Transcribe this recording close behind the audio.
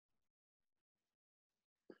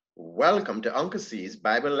Welcome to Uncle C's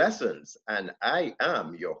Bible Lessons, and I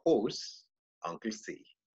am your host, Uncle C.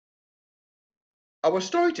 Our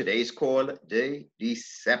story today is called The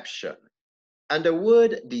Deception. And the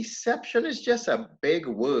word deception is just a big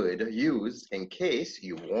word used in case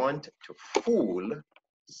you want to fool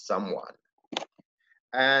someone.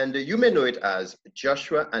 And you may know it as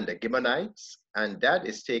Joshua and the Gibeonites, and that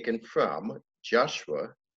is taken from Joshua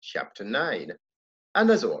chapter 9.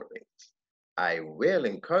 And as always, I will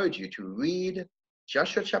encourage you to read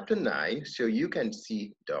Joshua chapter 9 so you can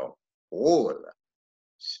see the whole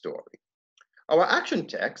story. Our action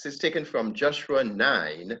text is taken from Joshua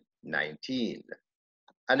 9:19,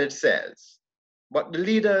 and it says, "But the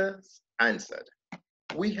leaders answered,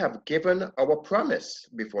 'We have given our promise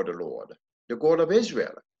before the Lord, the God of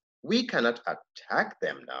Israel. We cannot attack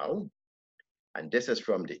them now.'" And this is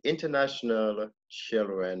from the International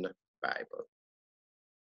Children Bible.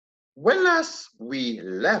 When last we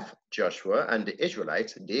left Joshua and the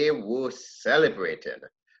Israelites, they were celebrating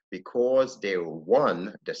because they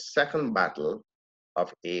won the second battle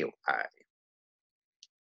of Ai.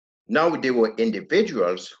 Now there were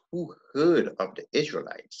individuals who heard of the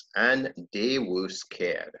Israelites and they were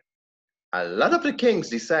scared. A lot of the kings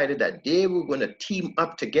decided that they were going to team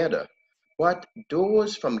up together, but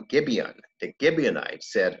those from Gibeon, the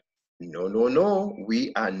Gibeonites, said, "No, no, no,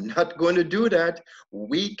 we are not going to do that.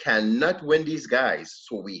 We cannot win these guys,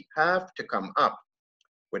 so we have to come up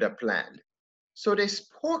with a plan." So they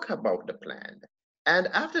spoke about the plan. And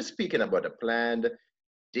after speaking about the plan,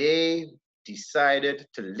 they decided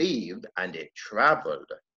to leave and they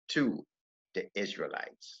traveled to the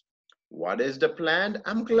Israelites. What is the plan?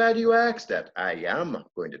 I'm glad you asked that. I am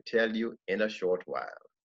going to tell you in a short while.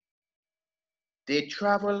 They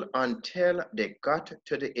traveled until they got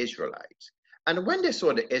to the Israelites. And when they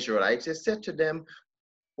saw the Israelites, they said to them,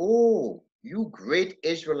 "Oh, you great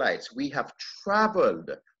Israelites, we have traveled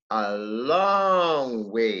a long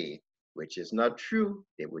way," which is not true.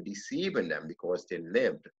 They were deceiving them because they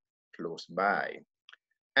lived close by.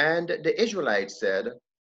 And the Israelites said,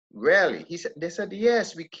 "Really?" They said,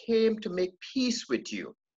 "Yes, we came to make peace with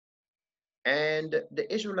you." And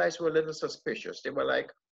the Israelites were a little suspicious. They were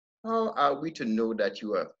like, "How are we to know that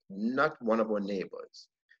you are not one of our neighbors?"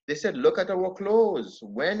 They said, "Look at our clothes.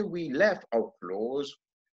 When we left, our clothes,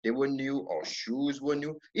 they were new, our shoes were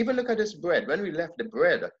new. Even look at this bread. When we left, the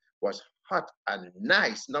bread was hot and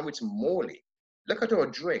nice. Now it's moldy. Look at our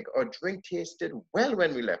drink. Our drink tasted well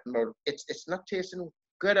when we left. Now it's not tasting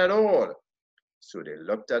good at all." So they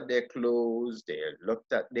looked at their clothes, they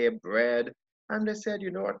looked at their bread, and they said,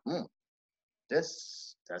 "You know what?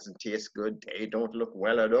 This doesn't taste good. They don't look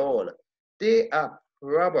well at all. They are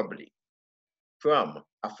probably from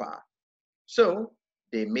afar." So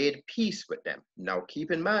they made peace with them. Now keep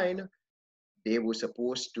in mind, they were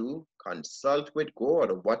supposed to consult with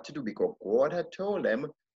God what to do because God had told them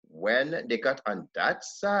when they got on that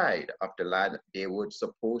side of the land, they were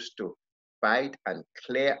supposed to fight and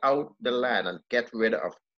clear out the land and get rid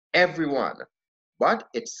of everyone. But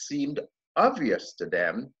it seemed obvious to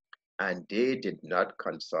them and they did not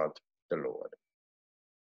consult the Lord.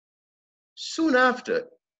 Soon after,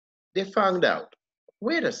 they found out,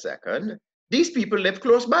 wait a second, these people live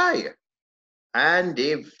close by. And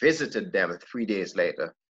they visited them 3 days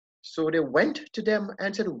later. So they went to them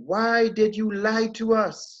and said, "Why did you lie to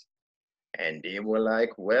us?" And they were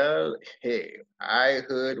like, "Well, hey, I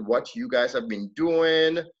heard what you guys have been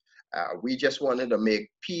doing. We just wanted to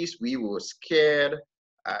make peace. We were scared.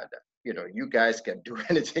 And, you guys can do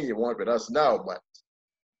anything you want with us now, but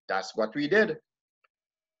that's what we did."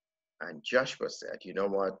 And Joshua said, "You know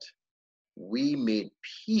what? We made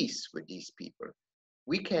peace with these people.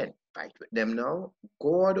 We can't fight with them now.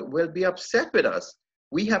 God will be upset with us.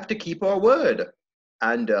 We have to keep our word."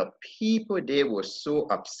 And the people, they were so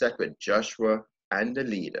upset with Joshua and the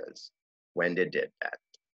leaders when they did that.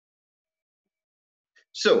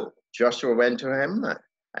 So Joshua went to him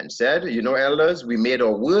and said, "You know, elders, we made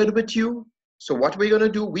our word with you. So what we're going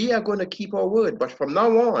to do, we are going to keep our word. But from now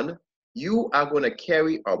on, you are going to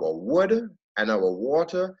carry our wood and our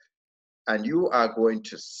water and you are going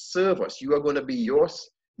to serve us. You are going to be yours.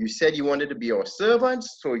 You said you wanted to be our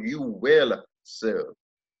servants, so you will serve."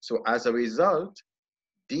 So as a result,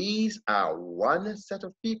 these are one set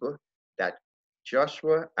of people that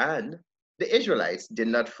Joshua and the Israelites did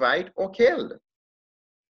not fight or kill.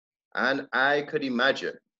 And I could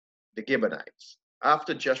imagine the Gibeonites,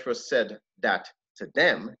 after Joshua said that to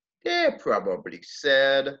them, they probably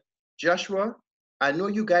said, "Joshua, I know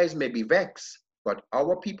you guys may be vexed, but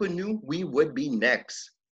our people knew we would be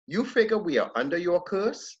next. You figure we are under your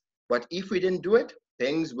curse, but if we didn't do it,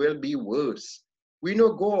 things will be worse. We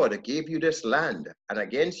know God gave you this land, and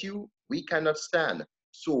against you we cannot stand.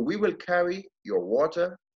 So we will carry your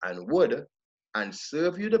water and wood and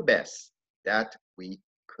serve you the best that we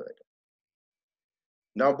could.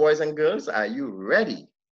 Now, boys and girls, are you ready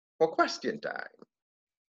for question time?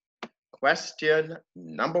 Question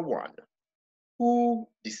number 1. Who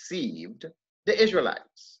deceived the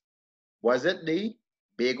Israelites? Was it the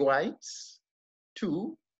big whites?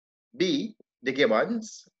 2, B, the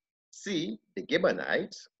Gibeons, C, the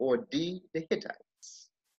Gibeonites, or D, the Hittites?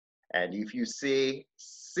 And if you say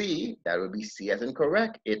C, that will be C as in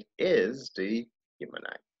correct. It is the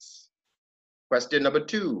Gibeonites. Question number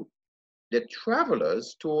 2. The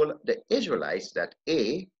travelers told the Israelites that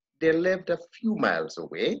A, they lived a few miles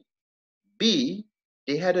away. B,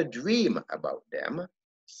 they had a dream about them.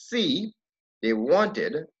 C, they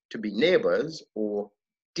wanted to be neighbors. Or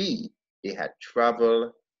D, they had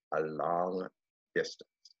traveled a long distance.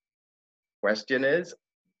 Question is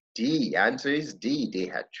D. Answer is D. They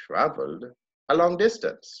had traveled a long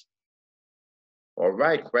distance. All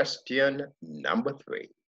right, question number 3.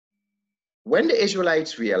 When the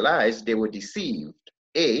Israelites realized they were deceived,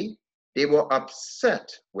 A, they were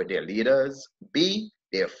upset with their leaders. B,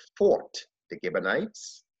 they fought the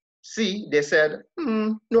Gibeonites. C, they said,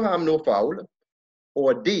 no harm, no foul.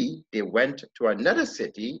 Or D, they went to another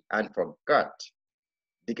city and forgot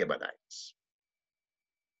the Gibeonites.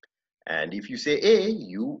 And if you say A,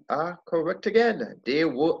 you are correct again. They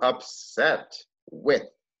were upset with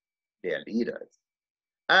their leaders.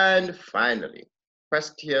 And finally,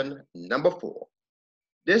 question number 4.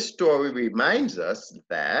 This story reminds us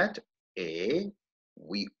that A,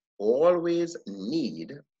 we always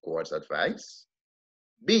need God's advice.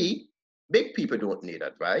 B, big people don't need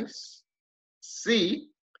advice. C,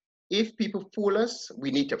 if people fool us, we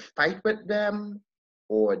need to fight with them.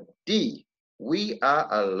 Or D, we are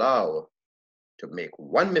allowed to make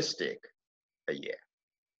one mistake a year.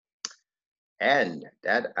 And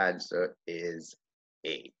that answer is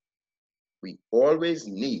A. We always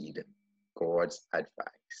need God's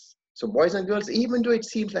advice. So boys and girls, even though it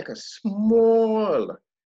seems like a small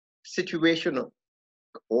situation,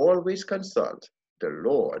 always consult the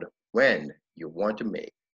Lord when you want to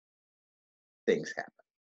make things happen.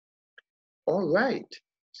 All right,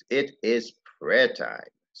 it is prayer time.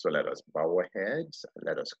 So let us bow our heads and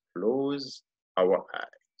let us close our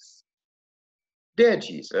eyes. Dear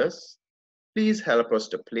Jesus, please help us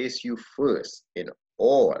to place you first in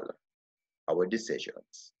all our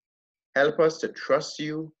decisions. Help us to trust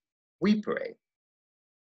you, we pray.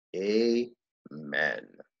 Amen.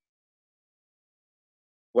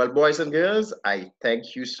 Well, boys and girls, I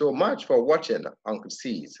thank you so much for watching Uncle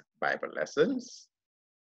C's Bible Lessons.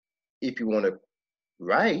 If you want to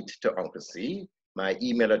write to Uncle C, my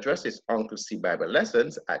email address is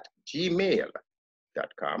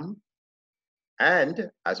uncleCBibleLessons@gmail.com.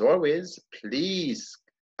 And as always, please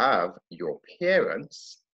have your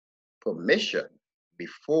parents' permission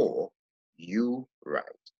before you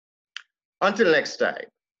write. Until next time,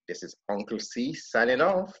 this is Uncle C signing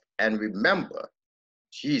off. And remember,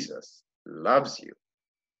 Jesus loves you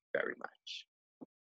very much.